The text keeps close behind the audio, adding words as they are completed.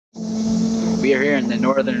We are here in the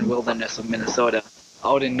northern wilderness of Minnesota,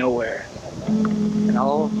 out in nowhere. And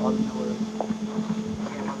all out in nowhere.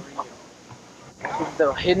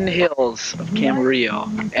 The hidden hills of Camarillo.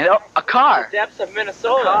 And oh, a car! The depths of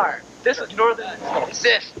Minnesota. A car. This is northern Minnesota.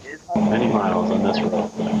 This is Many miles on this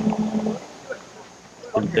road.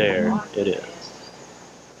 And there it is.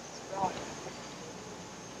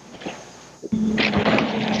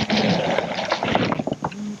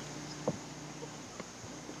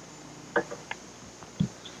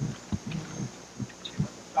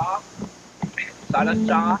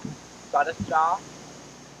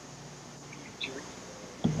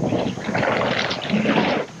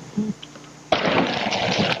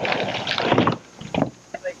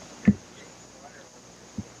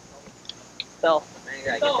 Phil.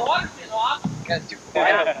 That's too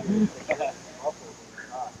quiet.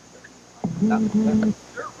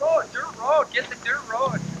 Dirt road, get the dirt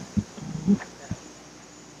road.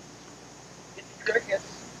 Get the crickets.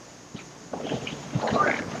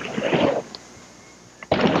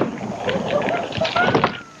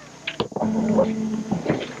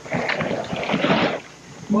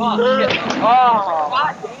 Oh, shit. Oh.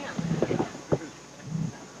 God damn.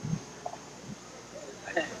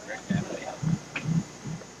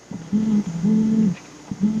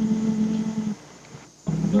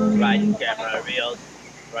 Riding camera reels,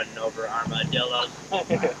 running over armadillos.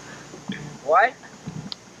 What?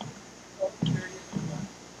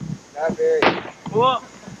 Not very. Whoa.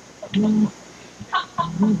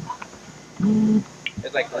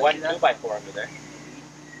 There's like one 2x4 under there.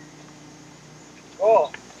 Oh.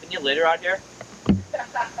 Can you litter out here?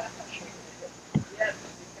 Yes.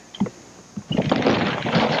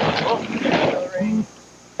 Oh.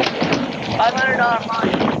 $500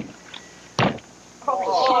 fine.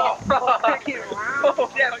 Oh, shit. Oh,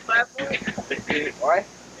 yeah, platform. What? I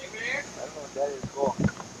don't know what that is. Cool.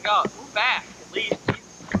 No, move back. Leave.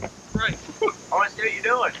 Right. I want to see what you're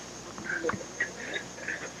doing.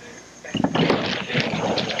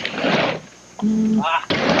 Ah.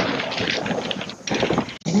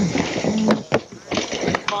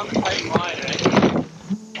 I'm on the pipeline, right?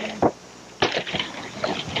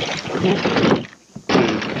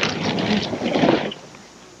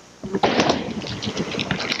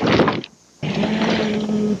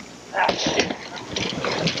 Ah, shit.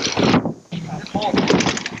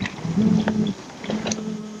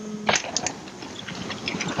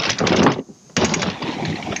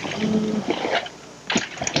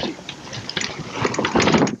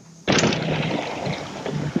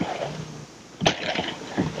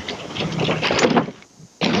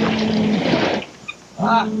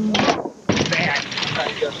 Ah. Bad.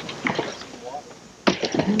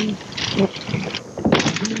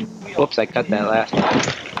 Whoops, I cut that last one.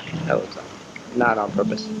 That was not on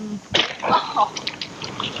purpose.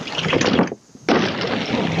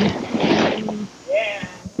 Yeah.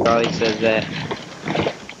 Charlie says that.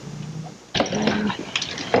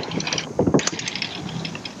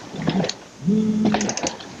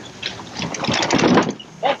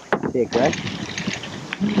 Sick, right?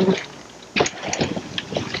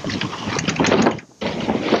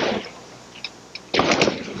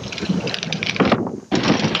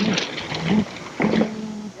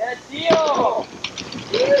 Yeah, deal!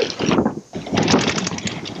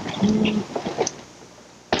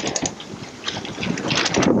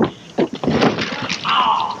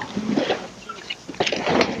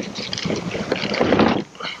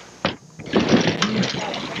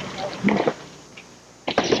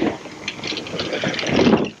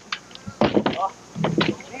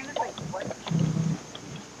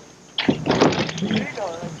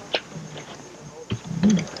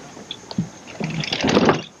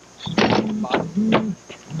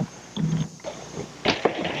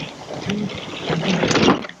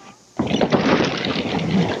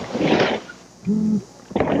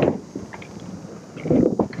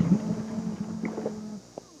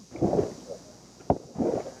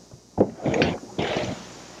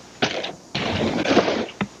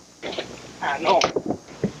 I know.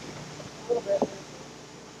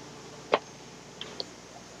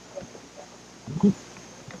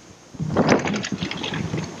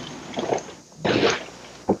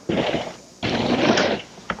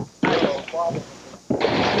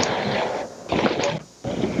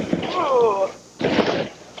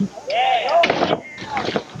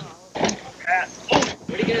 What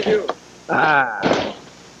are you gonna do? Ah.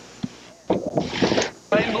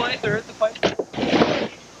 Playing blind or at the fight?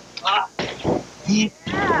 Ah. Yeah.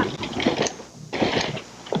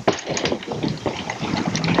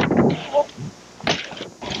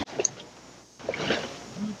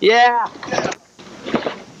 Yeah.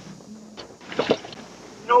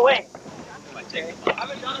 No way. Okay. I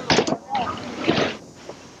haven't done it before.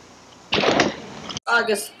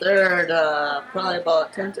 August 3rd, probably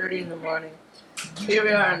about 10:30 in the morning. Here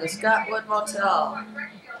we are in the Scottwood Motel,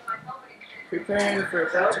 preparing for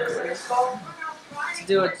to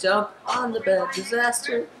do a jump on the bed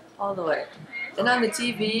disaster all the way. And on the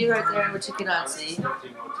TV right there, which you cannot see,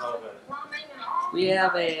 we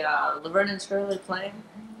have a Laverne and Shirley playing.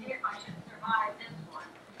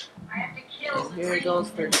 And here it goes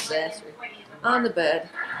for disaster. On the bed.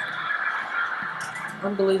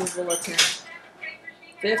 Unbelievable attempt.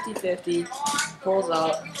 50-50. Pulls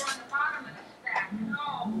out.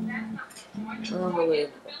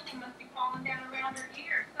 Unbelievable.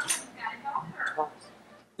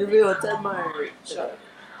 Review with Ted Meyer. Shut up.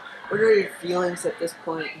 What are your feelings at this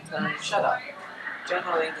point in time? Shut up.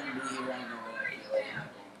 Generally, can be I know what I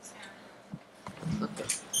feel like. Okay.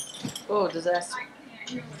 Oh, disaster.